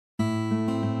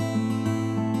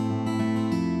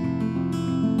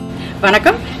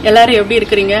வணக்கம் எல்லாரும் எப்படி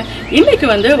இருக்கீங்க? இன்னைக்கு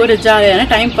வந்து ஒரு ஜாலியான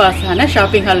டைம் பாஸ் ஆன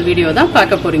ஷாப்பிங் ஹால் வீடியோ தான்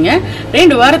பார்க்க போறீங்க.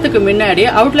 2 வாரத்துக்கு முன்னாடி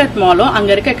அவுட்லெட் மாலும்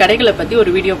அங்க இருக்க கடைகளை பத்தி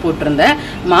ஒரு வீடியோ போட்டிருந்தேன்.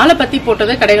 மாலை பத்தி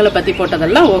போட்டது, கடைகளை பத்தி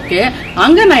போட்டதெல்லாம் ஓகே.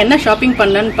 அங்க நான் என்ன ஷாப்பிங்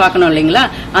பண்ணேன்னு பார்க்கணும் இல்லைங்களா?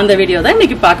 அந்த வீடியோ தான்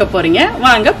இன்னைக்கு பார்க்க போறீங்க.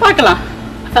 வாங்க பார்க்கலாம்.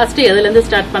 ஃபர்ஸ்ட் எதுல இருந்து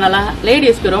ஸ்டார்ட் பண்ணலாம்?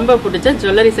 லேடிஸ்க்கு ரொம்ப பிடிச்ச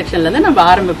ஜுவல்லரி செக்ஷன்ல இருந்து நம்ம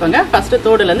ஆரம்பிப்போங்க. ஃபர்ஸ்ட்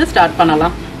தோடுல இருந்து ஸ்டார்ட்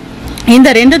பண்ணலாம். இந்த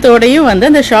 2 தோடையும் வந்து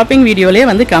அந்த ஷாப்பிங் வீடியோலயே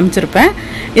வந்து காமிச்சிருப்பேன்.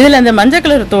 இதில் அந்த மஞ்சள்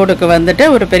கலர் தோடுக்கு வந்துட்டு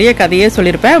ஒரு பெரிய கதையே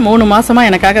சொல்லியிருப்பேன். 3 மாசமா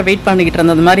எனக்காக வெயிட் பண்ணிக்கிட்டு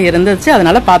இருந்தது மாதிரி இருந்துச்சு.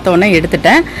 அதனால பார்த்த உடனே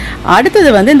எடுத்துட்டேன். அடுத்தது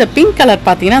வந்து இந்த பிங்க் கலர்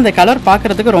பார்த்தீங்கன்னா அந்த கலர்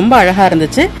பார்க்கறதுக்கு ரொம்ப அழகா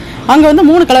இருந்துச்சு. அங்கே வந்து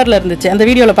 3 கலர்ல இருந்துச்சு. அந்த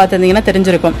வீடியோவில் பார்த்துருந்தீங்கன்னா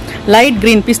தெரிஞ்சிருக்கும். லைட்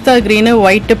கிரீன், பிஸ்தா கிரீனு,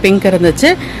 ஒயிட், பிங்க்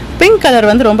இருந்துச்சு. பிங்க் கலர்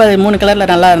வந்து ரொம்ப 3 கலர்ல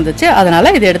நல்லா இருந்துச்சு.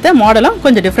 அதனால இது எடுத்த மாடலும்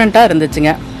கொஞ்சம் டிஃப்ரெண்ட்டாக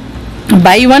இருந்துச்சுங்க.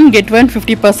 பை 1 கெட் 1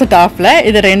 50% ஆஃப்ல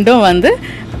இது ரெண்டும் வந்து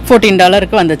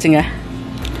 $14 வந்துச்சுங்க.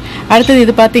 அடுத்தது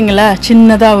இது பார்த்தீங்களா,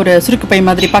 சின்னதாக ஒரு சுருக்கு பை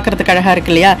மாதிரி பார்க்குறதுக்கு அழகாக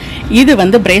இருக்கு இல்லையா? இது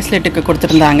வந்து பிரேஸ்லெட்டுக்கு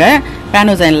கொடுத்துருந்தாங்க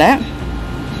பேனோசைனில்.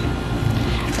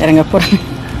 இறங்க போகிறேன்.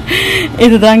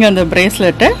 இதுதாங்க அந்த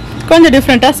பிரேஸ்லெட்டு. கொஞ்சம்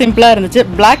டிஃப்ரெண்ட்டாக சிம்பிளாக இருந்துச்சு.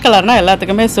 பிளாக் கலர்னால்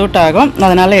எல்லாத்துக்குமே சூட் ஆகும்,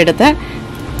 அதனால் எடுத்தேன்.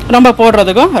 ரொம்ப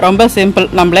போடுறதுக்கும் ரொம்ப சிம்பிள்,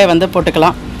 நம்மளே வந்து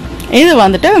போட்டுக்கலாம். இது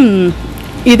வந்துட்டு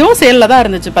இதுவும் சேலில் தான்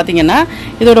இருந்துச்சு. பார்த்தீங்கன்னா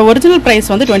இதோட ஒரிஜினல் ப்ரைஸ்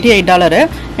வந்து $28.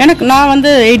 நான்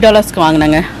வந்து $8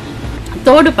 வாங்கினேங்க.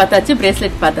 தோடு பார்த்தாச்சு,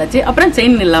 பிரேஸ்லெட் பார்த்தாச்சு, அப்புறம்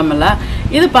செயின் இல்லாமல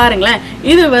இது பாருங்களேன்.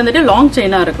 இது வந்துட்டு லாங்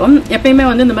செயினாக இருக்கும். எப்பயுமே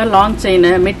வந்து இந்த மாதிரி லாங் செயின்,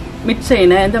 மிட்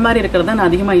செயின் இந்த மாதிரி இருக்கிறத நான்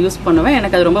அதிகமாக யூஸ் பண்ணுவேன்.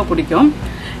 எனக்கு அது ரொம்ப பிடிக்கும்.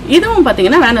 இதுவும்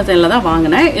பார்த்தீங்கன்னா வேனசைனில் தான்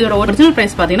வாங்கினேன். இதோட ஒரிஜினல்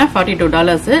ப்ரைஸ் பார்த்தீங்கன்னா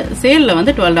 $42. சேலில்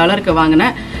வந்து $12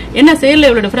 வாங்கினேன். என்ன சேலில்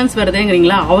இவ்வளோ டிஃப்ரென்ஸ்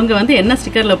வருதுங்கிறீங்களா? அவங்க வந்து என்ன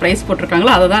ஸ்டிக்கரில் ப்ரைஸ்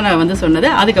போட்டிருக்காங்களோ அதை தான் நான் வந்து சொன்னது.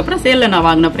 அதுக்கப்புறம் சேலில் நான்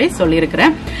வாங்கின ப்ரைஸ்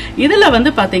சொல்லியிருக்கிறேன். இதில்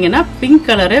வந்து பார்த்தீங்கன்னா pink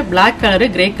colour, black colour,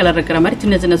 grey colour இருக்கிற மாதிரி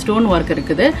சின்ன சின்ன ஸ்டோன் ஒர்க்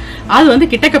இருக்குது. அது வந்து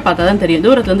கிட்டக்க பார்த்தா தான் தெரியும்,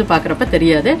 தூரத்துல இருந்து பார்க்குறப்ப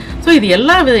தெரியாது. ஸோ இது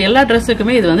எல்லா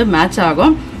ட்ரெஸ்ஸுக்குமே இது வந்து மேட்ச்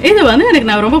ஆகும். இது வந்து எனக்கு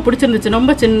நான் ரொம்ப பிடிச்சிருந்துச்சு.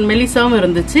 ரொம்ப மெலிசாவும்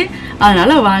இருந்துச்சு.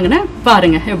 அதனால வாங்கினேன்.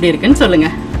 பாருங்க எப்படி இருக்குன்னு சொல்லுங்க.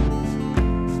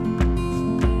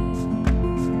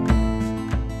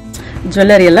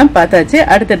 ஜுவல்லரி எல்லாம் பார்த்தாச்சு.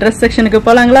 அடுத்த ட்ரெஸ் செக்ஷனுக்கு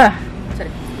போலாங்களா? சரி,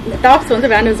 இந்த டாப்ஸ் வந்து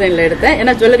வேனசைனில் எடுத்தேன்.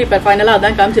 ஏன்னா ஜுவல்லரி இப்போ ஃபைனலாக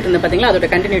அதான் காமிச்சிட்டு இருந்தேன் பார்த்தீங்களா? அதோட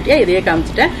கண்டினியூட்டியாக இதையே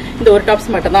காமிச்சிட்டேன். இந்த ஒரு டாப்ஸ்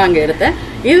மட்டும் தான் அங்கே எடுத்தேன்.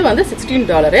 இது வந்து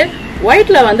 $16.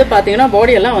 ஒயிட்ல வந்து பார்த்தீங்கன்னா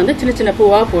பாடியெல்லாம் வந்து சின்ன சின்ன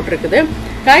பூவாக போட்டிருக்குது.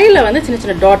 கையில் வந்து சின்ன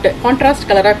சின்ன டாட் கான்ட்ராஸ்ட்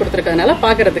கலராக கொடுத்துருக்கிறதுனால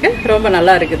பார்க்கறதுக்கு ரொம்ப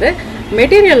நல்லா இருக்குது.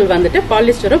 மெட்டீரியல் வந்துட்டு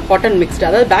பாலிஸ்டரும் காட்டன் மிக்ஸ்டு.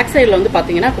 அதாவது பேக் சைடில் வந்து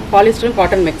பார்த்தீங்கன்னா பாலிஸ்டரும்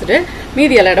காட்டன் மிக்ஸ்டு,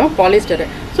 மீதி எல்லா இடமும் பாலிஸ்டரு.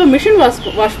 ஸோ மிஷின்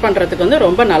வாஷ் பண்ணுறதுக்கு வந்து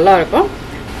ரொம்ப நல்லா இருக்கும்.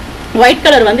 ஒயிட்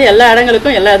கலர் வந்து எல்லா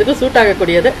இடங்களுக்கும் எல்லா இதுக்கும் சூட்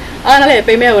ஆகக்கூடியது. அதனால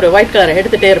எப்பயுமே ஒரு ஒயிட் கலர்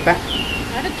எடுத்துகிட்டே இருப்பேன்.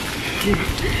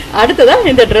 அடுத்ததான்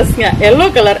இந்த ட்ரெஸ்ங்க, எல்லோ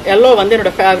கலர். எல்லோ வந்து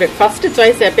என்னோட ஃபேவரட். ஃபர்ஸ்ட்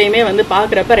சாய்ஸ் எப்பயுமே வந்து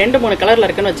பார்க்குறப்ப 2-3 கலரில்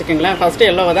இருக்குன்னு வச்சுக்கோங்களேன். ஃபர்ஸ்ட்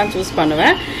எல்லோவை தான் சூஸ்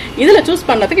பண்ணுவேன். இதில் சூஸ்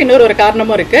பண்ணதுக்கு இன்னொரு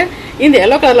காரணமும் இருக்குது. இந்த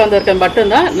எல்லோ கலரில் வந்து இருக்க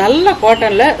மட்டும்தான் நல்ல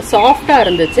காட்டனில் சாஃப்டாக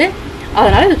இருந்துச்சு.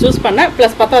 அதனால இதை சூஸ் பண்ணேன்.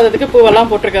 ப்ளஸ் 10ஆவதுக்கு பூவெல்லாம்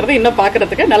போட்டிருக்கிறது இன்னும்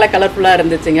பார்க்கறதுக்கு நல்லா கலர்ஃபுல்லாக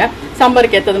இருந்துச்சுங்க.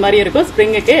 சம்மருக்கு ஏற்றது மாதிரி இருக்கும்,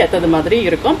 ஸ்ப்ரிங்குக்கு ஏற்றது மாதிரி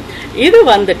இருக்கும். இது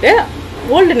வந்துட்டு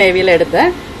ஓல்டு நேவியில்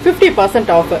எடுத்தேன். 50%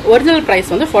 ஆஃப். ஒரிஜினல்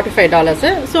ப்ரைஸ் வந்து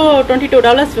 $45. ஸோ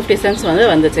 $22.50 வந்து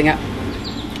வந்துச்சுங்க.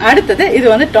 அடுத்தது இது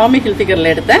வந்து டாமி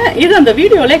ஹில்ஃபிகரில் எடுத்தேன். இது அந்த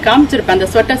வீடியோலே காமிச்சிருப்பேன், அந்த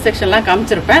ஸ்வெட்டர் செக்ஷன்லாம்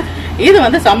காமிச்சிருப்பேன். இது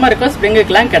வந்து சம்மருக்கோ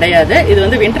ஸ்ப்ரிங்குக்கெலாம் கிடையாது. இது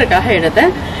வந்து வின்டருக்காக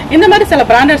எடுத்தேன். இந்த மாதிரி சில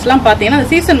பிராண்டட்ஸ்லாம் பார்த்தீங்கன்னா அந்த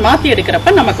சீசன் மாற்றி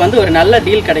எடுக்கிறப்ப நமக்கு வந்து ஒரு நல்ல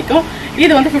டீல் கிடைக்கும்.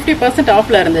 இது வந்து 50%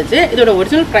 ஆஃப்ல இருந்துச்சு. இதோட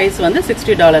ஒரிஜினல் ப்ரைஸ் வந்து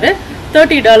 $60.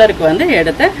 $30 வந்து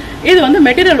எடுத்தேன். இது வந்து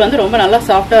மெட்டீரியல் வந்து ரொம்ப நல்லா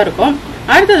சாஃப்டாக இருக்கும்.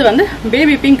 அடுத்தது வந்து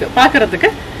பேபி பிங்க், பார்க்கறதுக்கு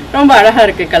ரொம்ப அழகா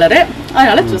இருக்கு கலரு.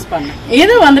 அதனால சூஸ் பண்ணேன்.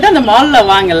 இது வந்துட்டு அந்த மால்ல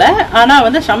வாங்கல, ஆனா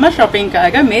வந்து சம்மர்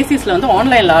ஷாப்பிங்காக மேசிஸ்ல வந்து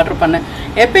ஆன்லைன்ல ஆர்டர் பண்ணேன்.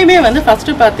 எப்பயுமே வந்து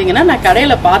ஃபர்ஸ்ட் பாத்தீங்கன்னா நான்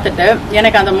கடையில பார்த்துட்டு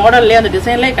எனக்கு அந்த மாடல்லே அந்த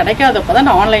டிசைன்லேயே கிடைக்காதப்பதான்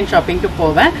நான் ஆன்லைன் ஷாப்பிங்க்கு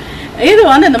போவேன். இது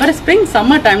வந்து இந்த மாதிரி ஸ்ப்ரிங்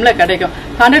சம்மர் டைம்ல கிடைக்கும்.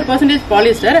 100%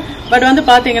 பாலிஸ்டர். பட் வந்து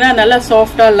பாத்தீங்கன்னா நல்லா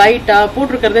சாஃப்டா லைட்டா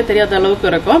போட்டிருக்கிறதே தெரியாத அளவுக்கு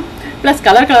இருக்கும். பிளஸ்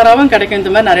கலராகவும் கிடைக்கும்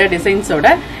இந்த மாதிரி நிறைய டிசைன்ஸோட.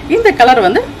 இந்த கலர்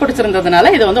வந்து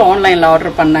பிடிச்சிருந்ததுனால இதை வந்து ஆன்லைன்ல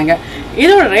ஆர்டர் பண்ணாங்க.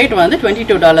 இதோட ரேட் வந்து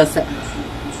 $22.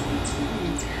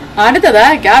 அடுத்ததா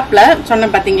கேப்ல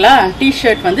சொன்னேன் பாத்தீங்களா,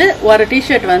 டிஷர்ட் வந்து ஒரு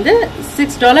டிஷர்ட் வந்து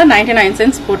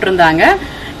 $6.99 போட்டிருந்தாங்க.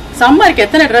 சம்மருக்கு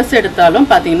எத்தனை ட்ரெஸ் எடுத்தாலும்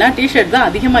பாத்தீங்கன்னா டிஷர்ட் தான்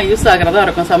அதிகமாக யூஸ் ஆகிறதா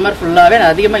இருக்கும். சம்மர் ஃபுல்லாவே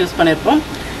அதிகமாக யூஸ் பண்ணியிருப்போம்.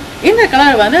 இந்த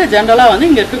கலர் வந்து ஜென்ரலா வந்து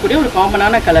இங்க இருக்கக்கூடிய ஒரு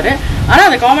காமனான கலரு. ஆனா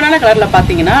அந்த காமனான கலர்ல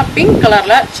பாத்தீங்கன்னா பிங்க்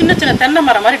கலர்ல சின்ன சின்ன தென்னை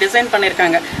மரம் மாதிரி டிசைன்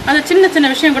பண்ணிருக்காங்க. அந்த சின்ன சின்ன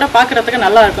விஷயம் கூட பாக்குறதுக்கு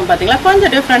நல்லா இருக்கும். பாத்தீங்களா,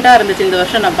 கொஞ்சம் டிஃப்ரெண்டா இருந்துச்சு இந்த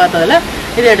வருஷம் நான் பார்த்ததுல.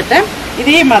 இது எடுத்தேன்.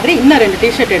 இதே மாதிரி இன்னும் 2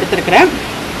 டிஷர்ட் எடுத்திருக்கிறேன்.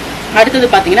 அடுத்தது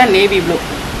பாத்தீங்கன்னா navy blue.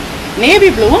 Navy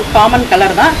ப்ளூவும் common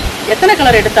colour தான். எத்தனை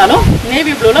கலர் எடுத்தாலும்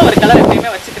நேவி ப்ளூல ஒரு கலர்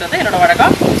எப்பயுமே வச்சுக்கிறது என்னோட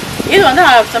வழக்கம். இது வந்து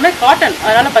காட்டன்,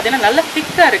 அதனால பாத்தீங்கன்னா நல்ல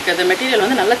திக்கா இருக்குது. மெட்டீரியல்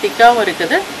வந்து நல்ல திக்காவும்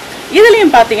இருக்குது.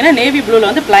 இதுலயும் பாத்தீங்கன்னா நேவி ப்ளூல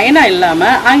வந்து பிளைனா இல்லாம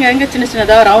அங்க சின்ன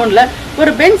சின்னதா ரவுண்ட்ல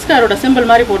ஒரு பென்ஸ் காரோட சிம்பிள்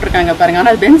மாதிரி போட்டிருக்காங்க பாருங்க.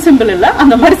 ஆனா பென்ஸ் சிம்பிள் இல்ல,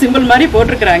 அந்த மாதிரி சிம்பிள் மாதிரி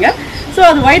போட்டிருக்காங்க. ஸோ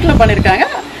அது ஒயிட்ல பண்ணிருக்காங்க.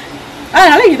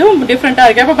 அதனால இதுவும் டிஃப்ரெண்டா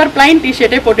இருக்கு. அப்ப பாரு பிளைன்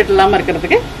டிஷர்ட்டே போட்டுட்டு இல்லாம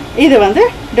இருக்கிறதுக்கு இது வந்து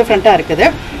டிஃப்ரெண்டா இருக்குது.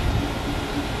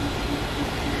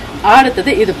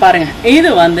 அடுத்தது இது பாருங்க, இது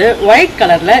வந்து ஒயிட்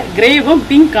கலர்ல கிரேவும்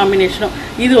பிங்க் காம்பினேஷனும்.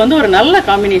 இது வந்து ஒரு நல்ல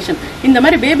காம்பினேஷன். இந்த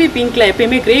மாதிரி பேபி பிங்க்ல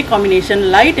எப்பயுமே grey combination,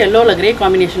 light எல்லோல grey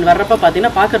combination வர்றப்ப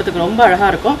பாத்தீங்கன்னா பாக்குறதுக்கு ரொம்ப அழகா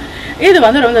இருக்கும். இது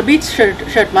வந்து ரொம்ப பீச்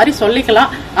ஷர்ட் மாதிரி சொல்லிக்கலாம்.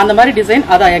 அந்த மாதிரி டிசைன்,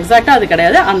 அதான் எக்ஸாக்டா அது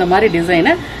கிடையாது, அந்த மாதிரி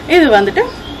டிசைனு. இது வந்துட்டு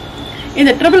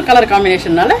இந்த ட்ரிபிள் கலர்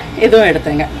காம்பினேஷன்னால இதுவும்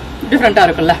எடுத்தேங்க. டிஃப்ரெண்டா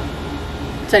இருக்குல்ல.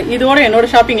 சரி, இதோட என்னோட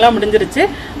ஷாப்பிங்லாம் முடிஞ்சிருச்சு.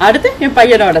 அடுத்து என்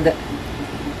பையனோடது.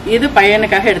 இது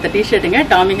பையனுக்காக எடுத்த டிஷர்ட்டுங்க,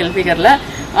 டாமி ஹில்ஃபிகர்ல.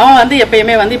 அவன் வந்து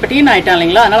எப்பயுமே வந்து இப்போ டீன் ஆயிட்டான்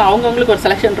இல்லைங்களா, அதனால அவங்கவுங்களுக்கு ஒரு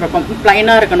செலெக்ஷன் இருக்கும்.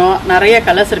 பிளைனா இருக்கணும், நிறைய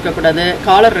கலர்ஸ் இருக்கக்கூடாது,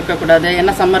 காலர் இருக்கக்கூடாது,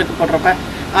 என்ன சம்மருக்கு போடுறப்ப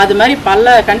அது மாதிரி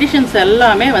பல கண்டிஷன்ஸ்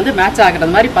எல்லாமே வந்து மேட்ச்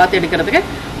ஆகுறது மாதிரி பார்த்து எடுக்கிறதுக்கு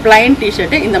பிளைன்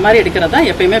டிஷர்ட் இந்த மாதிரி எடுக்கிறது தான்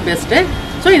எப்பயுமே பெஸ்ட்டு.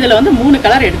 ஸோ இதில் வந்து 3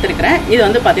 கலர் எடுத்திருக்கிறேன். இது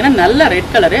வந்து பார்த்தீங்கன்னா நல்ல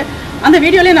ரெட் கலரு. அந்த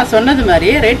வீடியோலயே நான் சொன்னது மாதிரி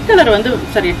ரெட் கலர் வந்து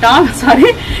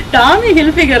டாமி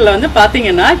ஹில்ஃபிகர்ல வந்து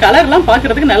பாத்தீங்கன்னா கலர்லாம்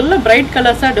பாக்குறதுக்கு நல்ல பிரைட்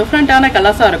கலர்ஸா டிஃப்ரெண்டான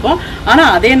கலர்ஸா இருக்கும். ஆனா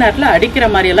அதே நேரத்துல அடிக்கிற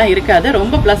மாதிரி எல்லாம் இருக்காது,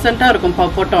 ரொம்ப பிளசண்டா இருக்கும்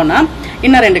போட்டோம்னா.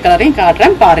 இன்னும் 2 கலரையும்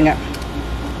காட்டுறேன் பாருங்க.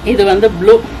 இது வந்து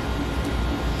ப்ளூ,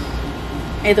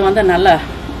 இது வந்து நல்ல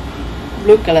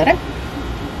ப்ளூ கலரு.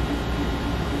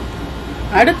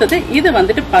 அடுத்தது இது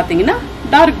வந்துட்டு பாத்தீங்கன்னா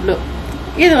டார்க் ப்ளூ.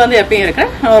 இது வந்து எப்பயும் இருக்கிற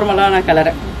நார்மலான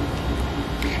கலரு.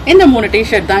 இந்த 3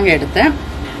 டிஷர்ட் தாங்க எடுத்தேன்.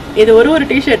 இது ஒரு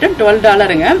டிஷர்ட்டும்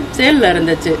 $12ங்க, சேல்ல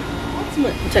இருந்துச்சு.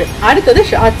 சரி, அடுத்தது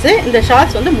ஷார்ட்ஸ். இந்த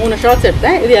ஷார்ட்ஸ் வந்து 3 ஷார்ட்ஸ்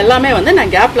எடுத்தேன். இது எல்லாமே வந்து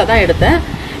நான் கேப்ல தான் எடுத்தேன்.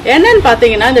 என்னன்னு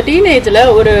பாத்தீங்கன்னா இந்த டீனேஜ்ல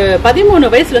ஒரு 13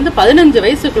 வயசுல இருந்து 15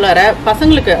 வயசுக்குள்ளார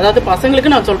பசங்களுக்கு, அதாவது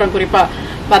பசங்களுக்கு நான் சொல்றேன் குறிப்பா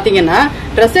பாத்தீங்கன்னா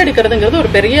ட்ரெஸ் எடுக்கிறதுங்கிறது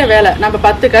ஒரு பெரிய வேலை. நம்ம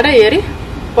 10 கடை ஏறி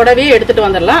புடவையே எடுத்துட்டு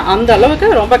வந்துடலாம், அந்த அளவுக்கு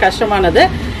ரொம்ப கஷ்டமானது.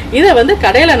 இதை வந்து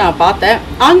கடையில நான் பார்த்தேன்,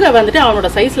 அங்க வந்துட்டு அவனோட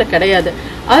சைஸ்ல கிடையாது.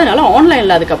 அதனால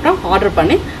ஆன்லைன்ல அதுக்கப்புறம் ஆர்டர்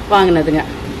பண்ணி வாங்கினதுங்க.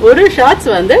 ஒரு ஷார்ட்ஸ்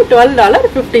வந்து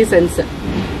 $12.50.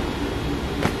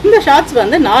 இந்த ஷார்ட்ஸ்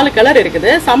வந்து 4 கலர்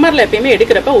இருக்குது. சம்மர்ல எப்பயுமே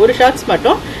எடுக்கிறப்ப ஒரு ஷார்ட்ஸ்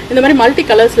மட்டும் இந்த மாதிரி மல்டி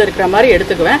கலர்ஸ்ல இருக்கிற மாதிரி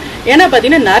எடுத்துக்குவேன். ஏன்னா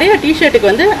பாத்தீங்கன்னா நிறைய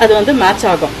டிஷர்ட்டுக்கு வந்து அது வந்து மேட்ச்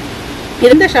ஆகும்.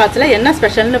 இந்த ஷார்ட்ஸ்ல என்ன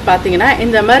ஸ்பெஷல்னு பாத்தீங்கன்னா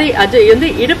இந்த மாதிரி வந்து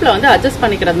இடுப்புல வந்து அட்ஜஸ்ட்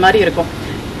பண்ணிக்கிறது மாதிரி இருக்கும்.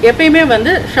 எப்பயுமே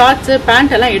வந்து ஷார்ட்ஸ்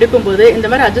பேண்ட் எல்லாம் எடுக்கும்போது இந்த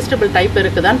மாதிரி அட்ஜஸ்டபிள் டைப்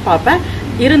இருக்குதான்னு பார்ப்பேன்.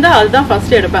 இருந்தா அதுதான்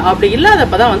ஃபர்ஸ்ட் எடுப்பேன். அப்படி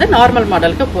இல்லாதப்பதான் வந்து நார்மல்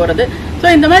மாடலுக்கு போறது. ஸோ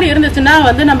இந்த மாதிரி இருந்துச்சுன்னா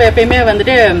வந்து நம்ம எப்பயுமே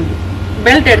வந்துட்டு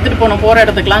பெல்ட் எடுத்துட்டு போற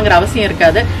இடத்துக்குலாங்கிற அவசியம்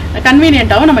இருக்காது.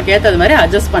 கன்வீனியன்ட்டாவும் நமக்கு ஏற்றது மாதிரி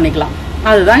அட்ஜஸ்ட் பண்ணிக்கலாம்.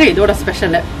 அதுதாங்க இதோட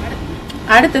ஸ்பெஷல்.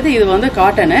 அடுத்தது இது வந்து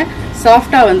காட்டனு,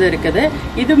 சாஃப்டா வந்து இருக்குது.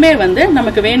 இதுவுமே வந்து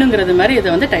நமக்கு வேணுங்கிறது மாதிரி இதை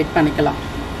வந்து டைட் பண்ணிக்கலாம்.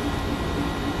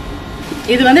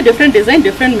 இது வந்து டிஃப்ரெண்ட் டிசைன்,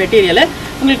 டிஃப்ரெண்ட் மெட்டீரியல்.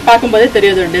 உங்களுக்கு பார்க்கும்போதே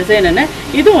தெரியுது ஒரு டிசைன்னு.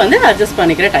 இதுவும் வந்து அட்ஜஸ்ட்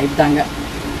பண்ணிக்கிற டைப் தாங்க.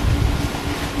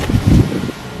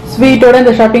 ஸ்வீட்டோட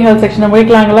இந்த ஷாப்பிங் ஹால் செக்ஷனை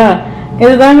முடிக்கலாங்களா?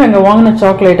 இதுதாங்க அங்கே வாங்கின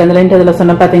சாக்லேட். அந்த லிங்க் இதில்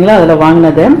சொன்ன பார்த்தீங்களா, அதில்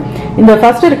வாங்கினது. இந்த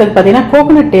ஃபர்ஸ்ட் இருக்கிறது பார்த்தீங்கன்னா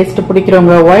கோகோனட் டேஸ்ட்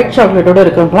பிடிக்கிறவங்க, ஒயிட் சாக்லேட்டோட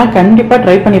இருக்கிறவங்கலாம் கண்டிப்பாக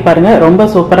ட்ரை பண்ணி பாருங்க, ரொம்ப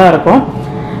சூப்பராக இருக்கும்.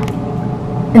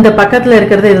 இந்த பக்கத்தில்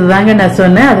இருக்கிறது இதுதாங்க நான்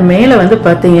சொன்னேன். அது மேலே வந்து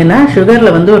பார்த்தீங்கன்னா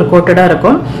சுகரில் வந்து ஒரு கோட்டடாக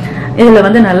இருக்கும். இதுல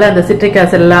வந்து நல்ல அந்த சிட்ரிக்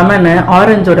ஆசிட் இல்லாம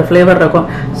ஆரஞ்சோட ஃபிளேவர் இருக்கும்.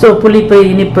 ஸோ புளிப்பு,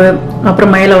 இனிப்பு,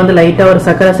 அப்புறம் மேல வந்து லைட்டா ஒரு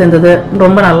சக்கரை சேர்ந்தது,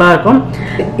 ரொம்ப நல்லா இருக்கும்.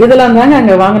 இதெல்லாம் தாங்க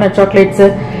அங்க வாங்கின சாக்லேட்ஸ்.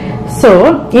 ஸோ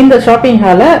இந்த ஷாப்பிங்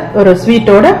ஹால ஒரு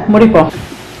ஸ்வீட்டோட முடிப்போம்.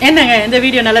 என்னங்க இந்த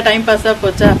வீடியோ நல்ல டைம் பாஸா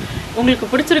போச்சா? உங்களுக்கு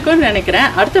பிடிச்சிருக்கும்னு நினைக்கிறேன்.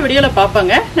 அடுத்த வீடியோல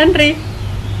பாப்பாங்க. நன்றி.